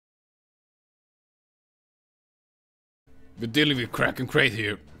We're dealing with crack and crate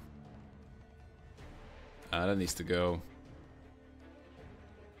here. Ah, that needs to go.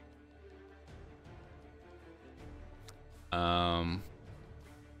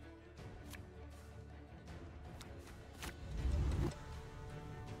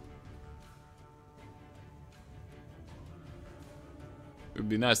 It would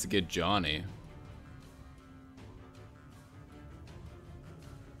be nice to get Johnny.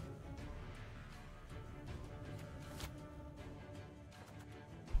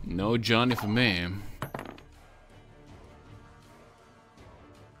 No Johnny for me.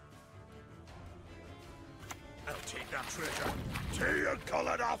 I'll take that treasure. Till you call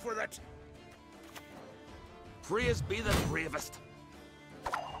it off with it. Praise be the bravest.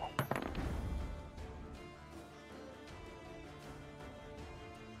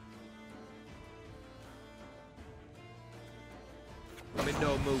 I'm in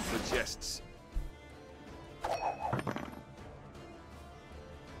no mood for jests.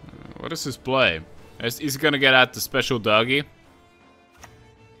 What is his play? Is he gonna get out the special doggy?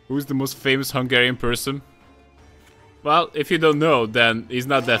 Who's the most famous Hungarian person? Well, if you don't know, then he's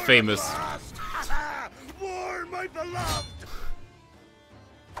not that famous. War, my beloved!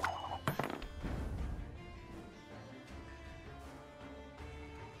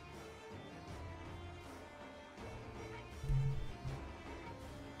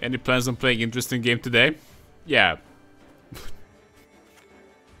 Any plans on playing interesting game today? Yeah.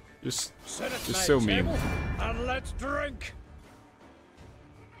 just so mean. And let's drink.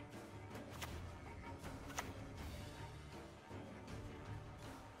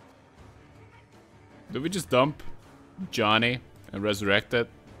 Do we just dump Johnny and resurrect it?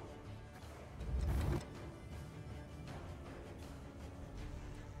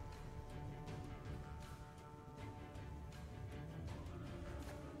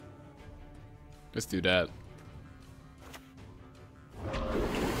 Let's do that.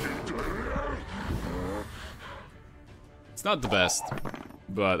 It's not the best,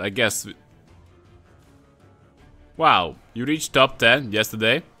 but I guess... Wow, you reached top 10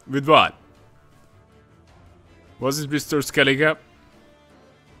 yesterday? With what? Was it Mr. Skellige?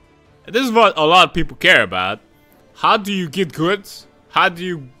 This is what a lot of people care about. How do you get good? How do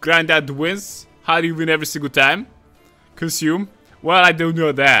you grind out the wins? How do you win every single time? Consume? Well, I don't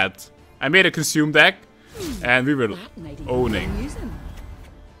know that. I made a consume deck, and we were owning.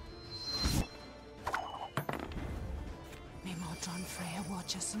 May Modron Freya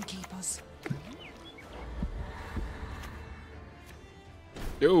watch us and keep us.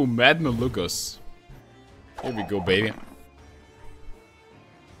 Yo, Mad Malukas. Here we go, baby.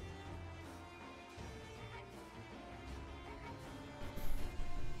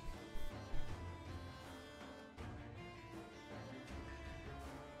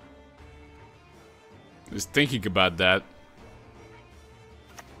 Just thinking about that.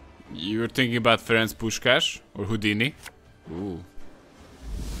 You're thinking about Ferenc Puskás or Houdini? Ooh.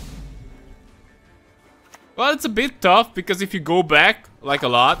 Well, it's a bit tough because if you go back like a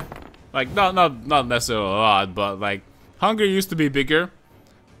lot, like not necessarily a lot, but like Hungary used to be bigger,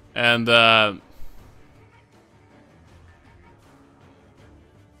 and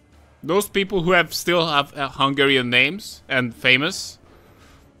those people who still have Hungarian names and famous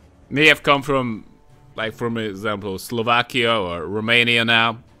may have come from, like, for example, Slovakia or Romania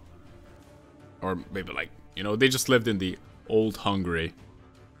now. Or maybe, like, you know, they just lived in the old Hungary.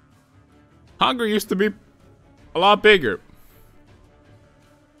 Hungary used to be a lot bigger.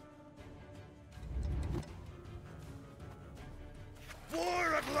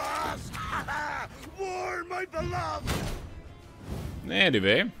 War at last! War, my beloved!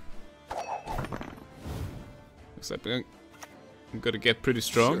 Anyway. Looks like I'm gonna get pretty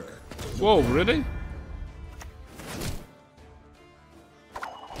strong. Sure. Whoa, really?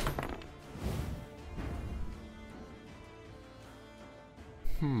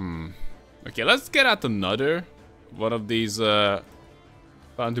 Okay, let's get out another one of these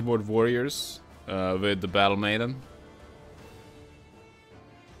bounty board warriors with the battle maiden.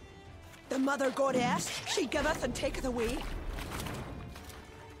 The mother goddess, she giveth and taketh away.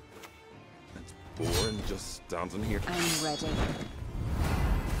 Born just standing here. I'm ready.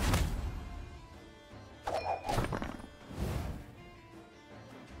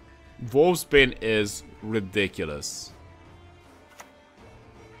 Wolfmaiden is ridiculous.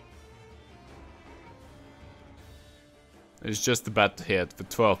 It's just about to hit for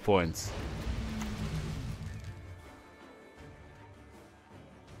 12 points.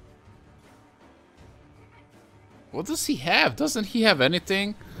 What does he have? Doesn't he have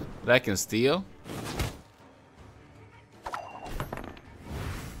anything that I can steal?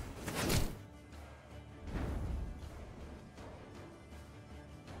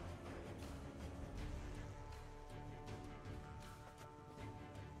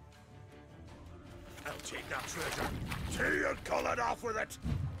 I'll take that treasure. Till you call it off with it.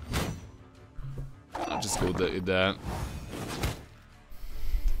 I'll just go with that.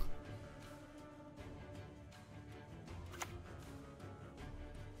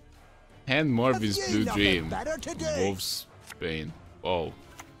 Hand Marvin's Have you Blue nothing Dream. better to do? Wolfsbane. Oh.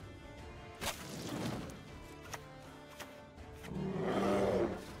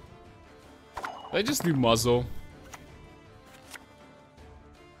 I just do muzzle.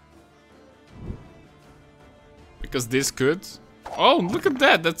 Because this could. Oh, look at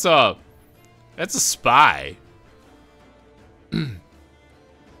that. That's a spy.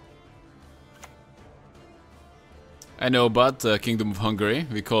 I know about the Kingdom of Hungary.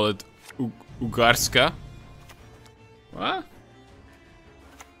 We call it Ugarska. What?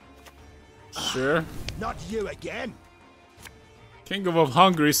 Sure. Not you again. Kingdom of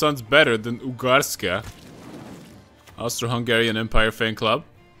Hungary sounds better than Ugarska. Austro-Hungarian Empire fan club.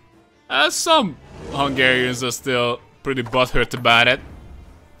 Some Hungarians are still pretty butthurt about it.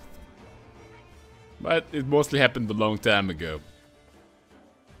 But it mostly happened a long time ago.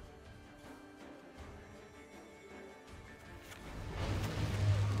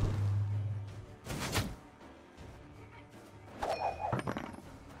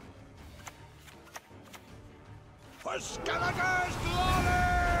 For Skeletor's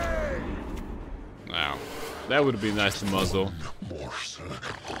glory! Wow. That would be nice to muzzle.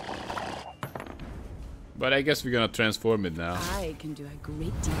 But I guess we're gonna transform it now. I can do a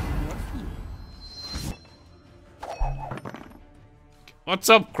great deal more for you. What's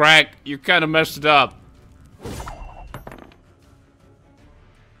up, Crack? You kinda messed it up.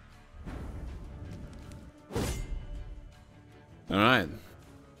 Alright.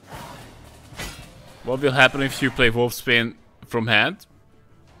 What will happen if you play Wolfsbane from hand?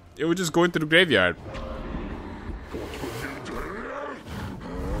 It would just go into the graveyard.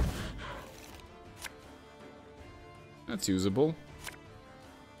 That's usable.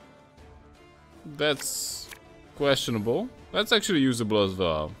 That's questionable. That's actually usable as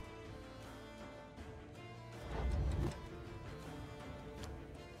well.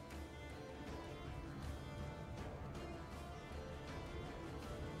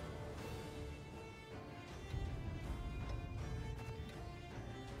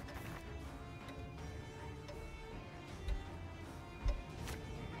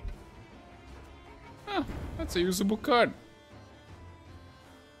 That's a usable card.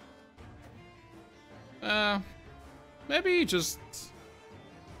 Maybe just...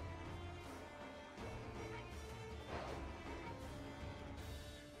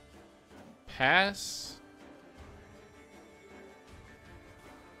 pass?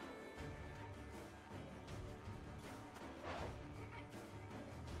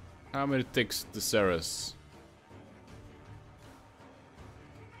 How many ticks the Ceres?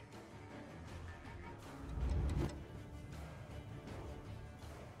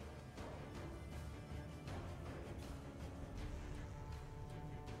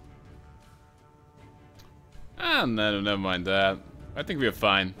 No, never mind that. I think we're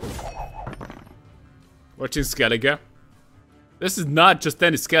fine. Watching Skellige. This is not just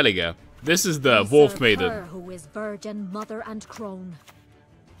any Skellige. This is the Wolfmaiden. Who is virgin, mother, and crone.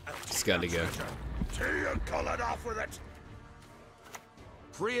 Skellige. Till you call it off with it.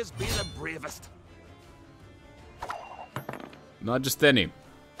 Praise be the bravest. Not just any.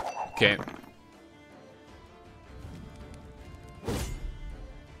 Okay.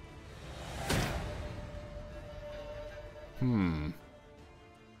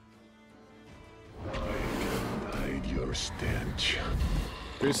 Hide your stench.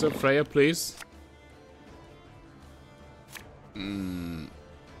 Please up Freya, please. I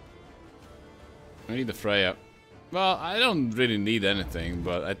need the Freya. Well, I don't really need anything,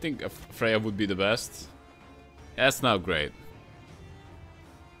 but I think a Freya would be the best. That's now great.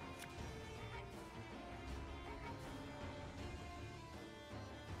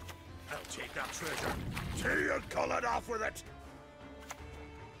 I'll take that treasure. Till you call it off with it.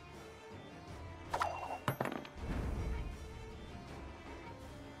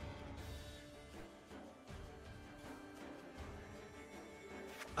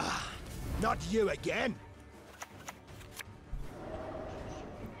 Not you again.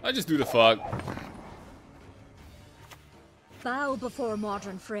 I just do the fog. Bow before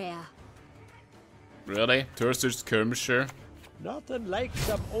modern Freya. Really? Thurster's skirmisher? Nothing like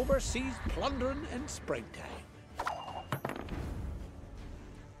some overseas plundering in springtime.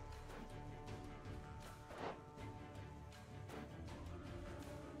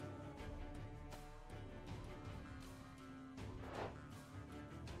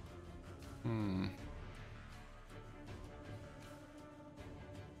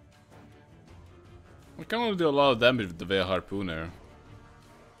 can only do a lot of damage with the Veil Harpooner.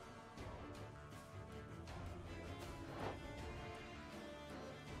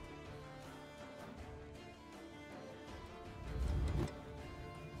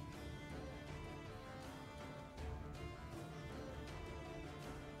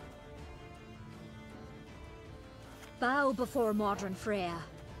 Bow before modern Freya.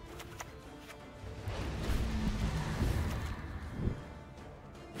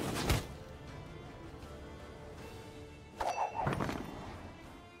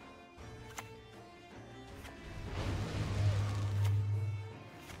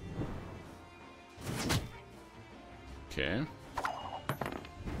 Okay.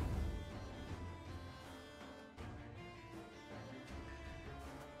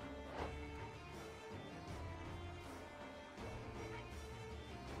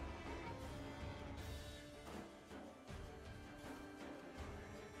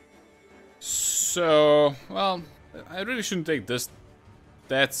 So, well, I really shouldn't take this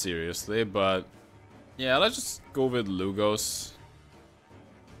that seriously, but yeah, let's just go with Lugos.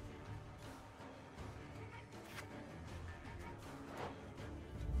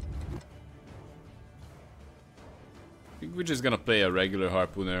 I think we're just gonna play a regular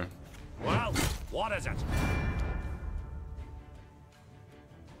Harpooner. Well, what is it?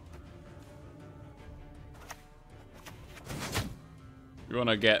 We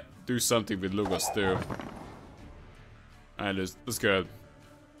wanna do something with Lugos too. Alright, let's go.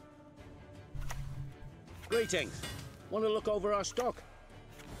 Greetings. Want to look over our stock?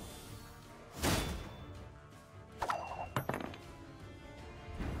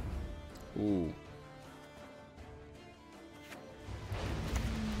 Ooh.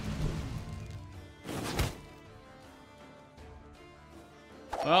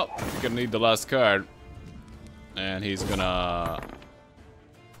 Well, we're gonna need the last card. And he's gonna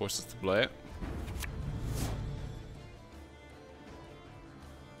force us to play it.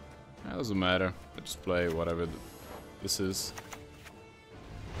 That doesn't matter. I just play whatever this is.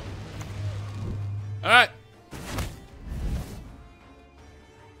 Alright!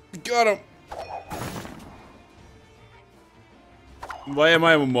 Got him! Why am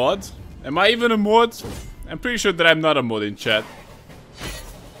I a mod? Am I even a mod? I'm pretty sure that I'm not a mod in chat.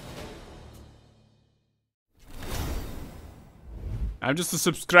 I'm just a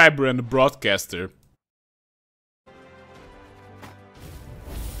subscriber and a broadcaster.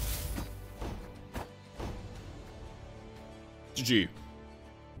 GG.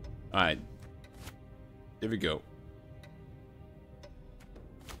 Alright. Here we go.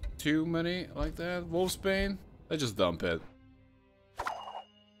 Too many like that? Wolfsbane? Let's just dump it.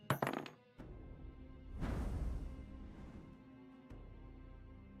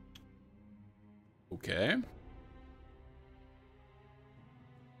 Okay.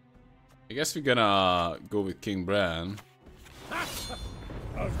 I guess we're gonna go with King Bran. Of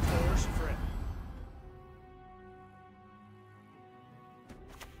course, friend.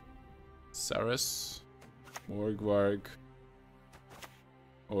 Saris, Morgwarg,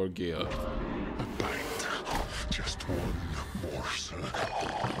 or Gale. Just one morsel.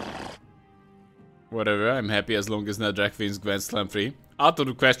 Whatever, I'm happy as long as Nedrak wins Gwent Slam 3. Out of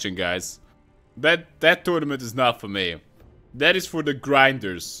the question, guys. That tournament is not for me. That is for the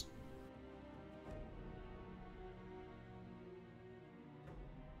grinders.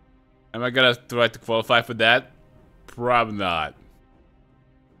 Am I gonna try to qualify for that? Probably not.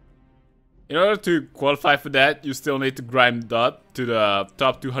 In order to qualify for that, you still need to grind up to the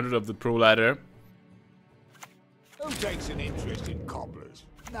top 200 of the pro ladder. Who takes an interest in cobblers?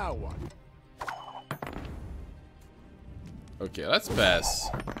 No one. Okay, let's pass.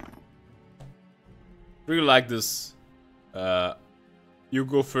 Really like this. You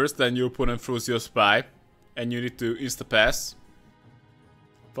go first, then your opponent throws your spy, and you need to insta pass.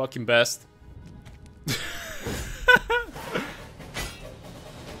 Fucking best.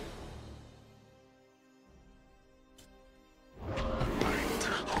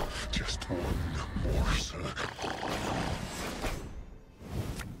 Just one morsel.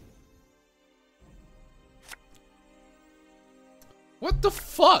 What the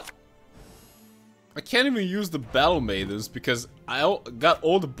fuck? I can't even use the Battle Maidens because I got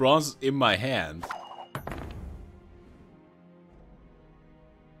all the bronze in my hand.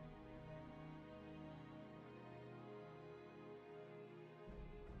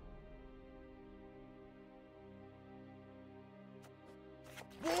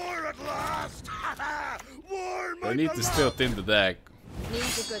 War at last! War, I need to still thin the deck.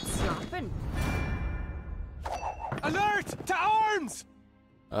 Needs a good slapping. Alert! To arms!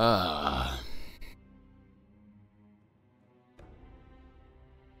 Ah.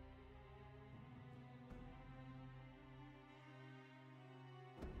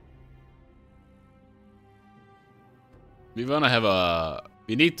 We wanna have a...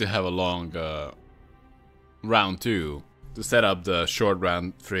 We need to have a long round 2 to set up the short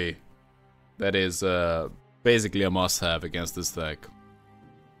round 3. That is basically a must-have against this deck.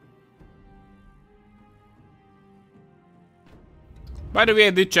 By the way, I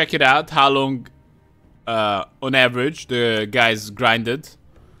did check it out, how long on average the guys grinded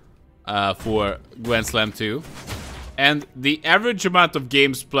for Gwent Slam 2. And the average amount of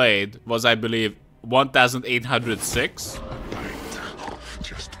games played was, I believe, 1,806.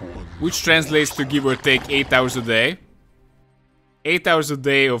 Which translates to give or take 8 hours a day. 8 hours a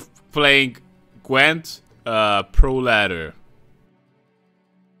day of playing Gwent Pro Ladder.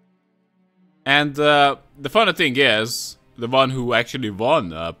 And the funny thing is, the one who actually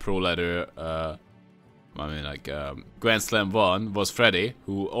won Pro Ladder, I mean like Gwent Slam 1 was Freddy,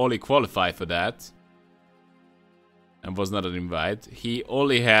 who only qualified for that. And was not an invite. He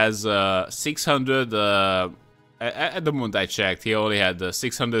only has 600, at the moment I checked, he only had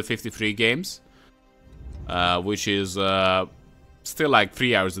 653 games. Which is still like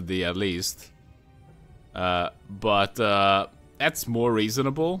 3 hours a day at least. But that's more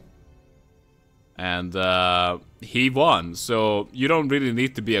reasonable. And he won, so you don't really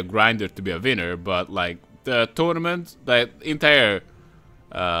need to be a grinder to be a winner, but like the tournament, the entire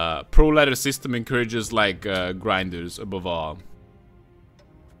pro ladder system encourages like grinders above all.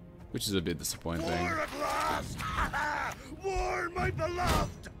 Which is a bit disappointing. War at last! War, my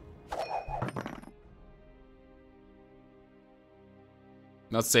beloved!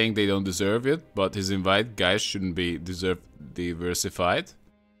 Not saying they don't deserve it, but his invite guys shouldn't be diversified.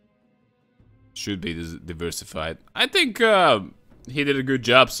 Should be diversified. I think he did a good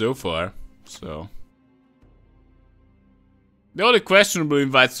job so far. So the only questionable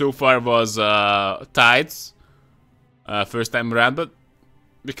invite so far was Tides, first time around, but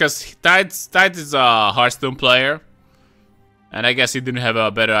because Tides is a Hearthstone player, and I guess he didn't have a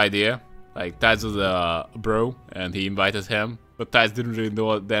better idea. Like Tides was a bro, and he invited him, but Tides didn't really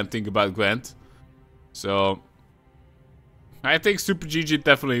know a damn thing about Gwent, so. I think Super GG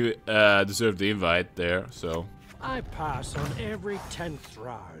definitely deserved the invite there, so. I pass on every 10th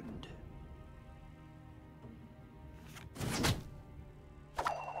round.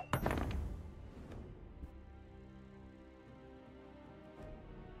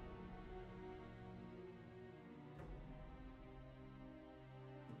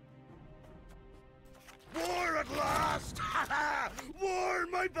 War at last! War,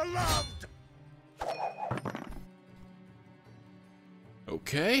 my beloved!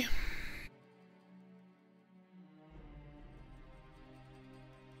 Okay.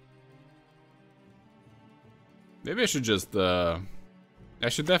 Maybe I should just I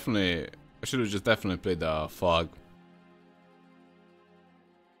should have just definitely played the fog.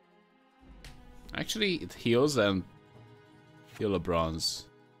 Actually, it heals and heal a bronze.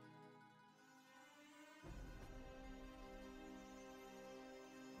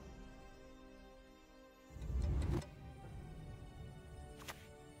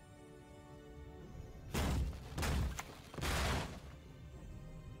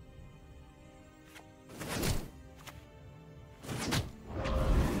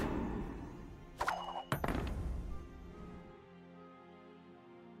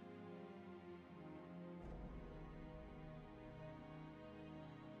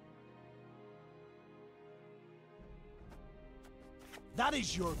 That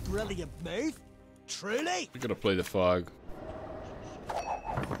is your brilliant move. Truly. We're gonna play the fog.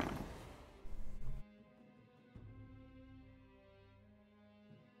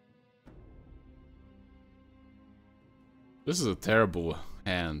 This is a terrible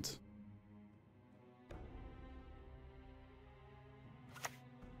hand.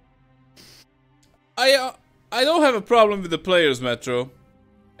 I don't have a problem with the players, Metro,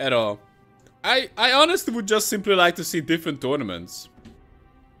 at all. I honestly would just simply like to see different tournaments.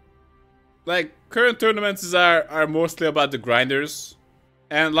 Like, current tournaments are mostly about the grinders.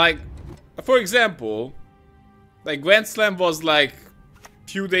 And like, for example, like Gwent Slam was like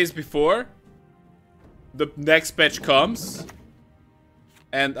few days before the next patch comes.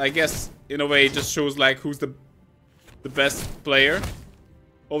 And I guess in a way it just shows like who's the best player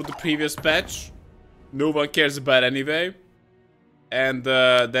of the previous patch. No one cares about anyway. And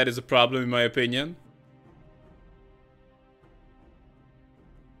that is a problem in my opinion.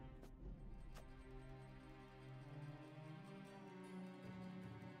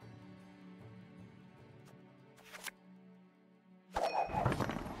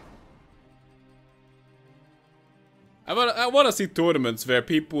 I wanna see tournaments where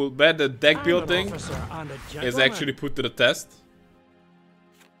the deck building is actually put to the test.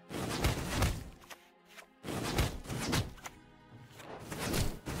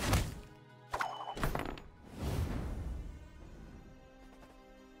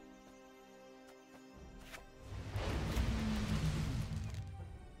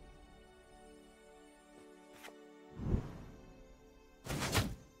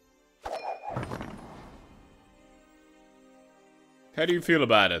 How do you feel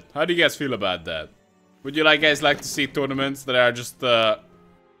about it? How do you guys feel about that? Would you guys like to see tournaments that are just I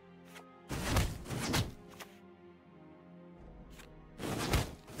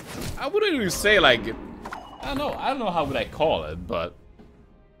wouldn't even say like, I don't know how would I call it, but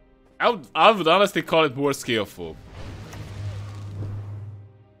I would honestly call it more skillful.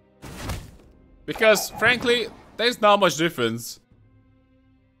 Because frankly, there's not much difference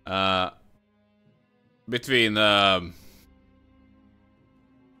between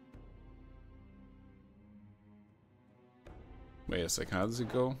wait a second, how does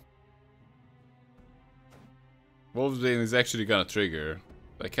it go? Wolfmaiden is actually gonna trigger.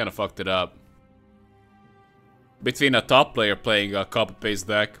 I kind of fucked it up. Between a top player playing a copy-paste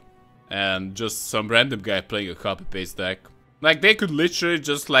deck and just some random guy playing a copy-paste deck. Like, they could literally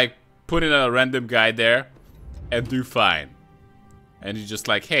just, like, put in a random guy there and do fine. And he's just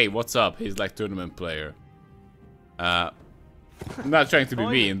like, hey, what's up? He's like tournament player. I'm not trying to be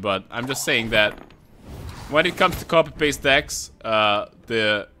mean, but I'm just saying that when it comes to copy-paste decks,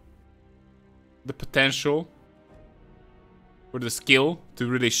 the potential for the skill to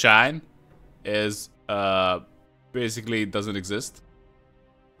really shine is basically doesn't exist.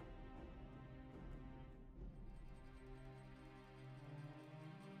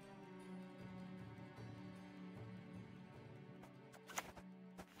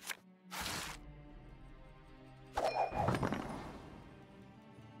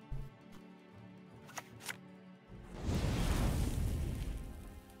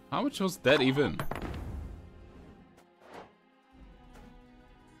 How much was that even?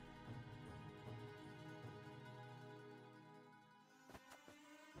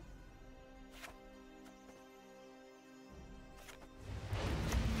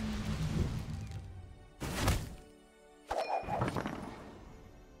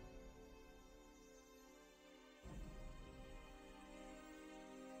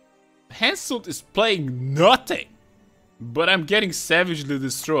 Henselt is playing nothing, but I'm getting savagely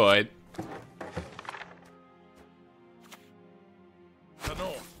destroyed. The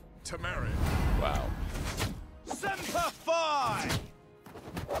north, to marry. Wow. Semper Fi!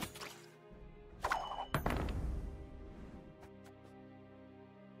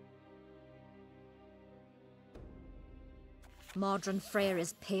 Modern Freyr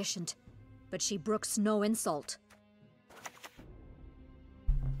is patient, but she brooks no insult.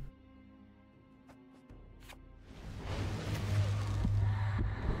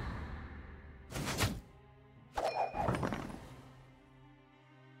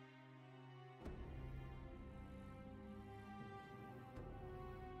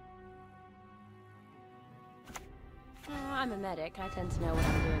 I'm a medic. I tend to know what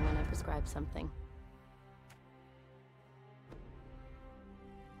I'm doing when I prescribe something.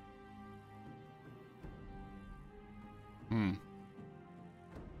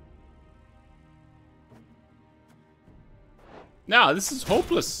 No, this is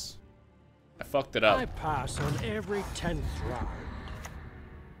hopeless. I fucked it up. I pass on every 10th round.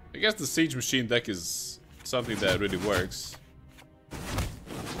 I guess the Siege Machine deck is something that really works.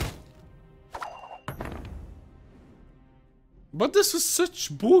 But this was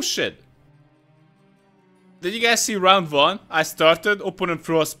such bullshit. Did you guys see round 1? I started, opponent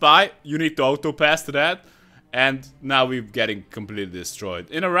threw a spy, you need to auto pass to that, and now we're getting completely destroyed.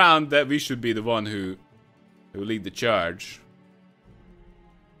 In a round that we should be the one who lead the charge.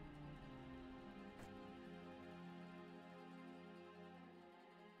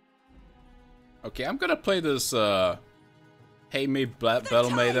 Okay, I'm gonna play this Hey Me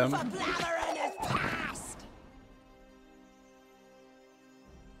Battle Maiden.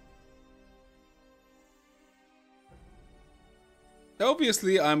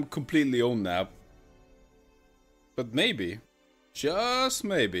 Obviously, I'm completely on now. But maybe, just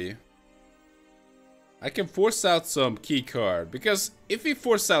maybe, I can force out some key card. Because if we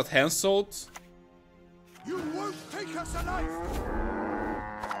force out Henselt, You won't take us alive!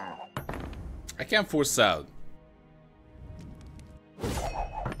 I can't force out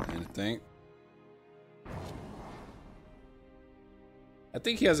anything. I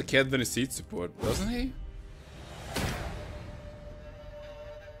think he has a Kedvin seat support, doesn't he?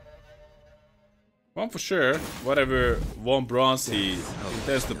 One for sure. Whatever one bronze he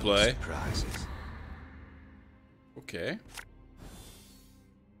dares to play. Okay.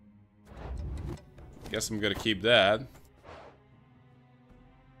 Guess I'm gonna keep that.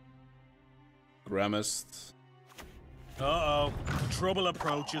 Gramist. Uh-oh. Trouble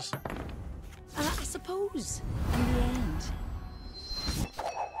approaches. I suppose, in the end.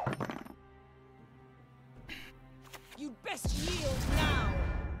 You'd best yield now.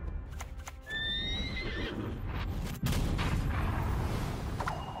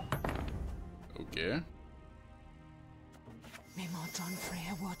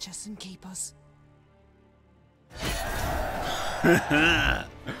 watch us and keep us.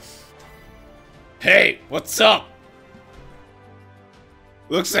 Hey, what's up?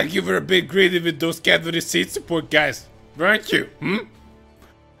 Looks like you were a bit greedy with those cavalry seat support guys, weren't you?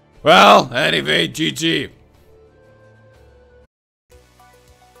 Well, anyway, GG.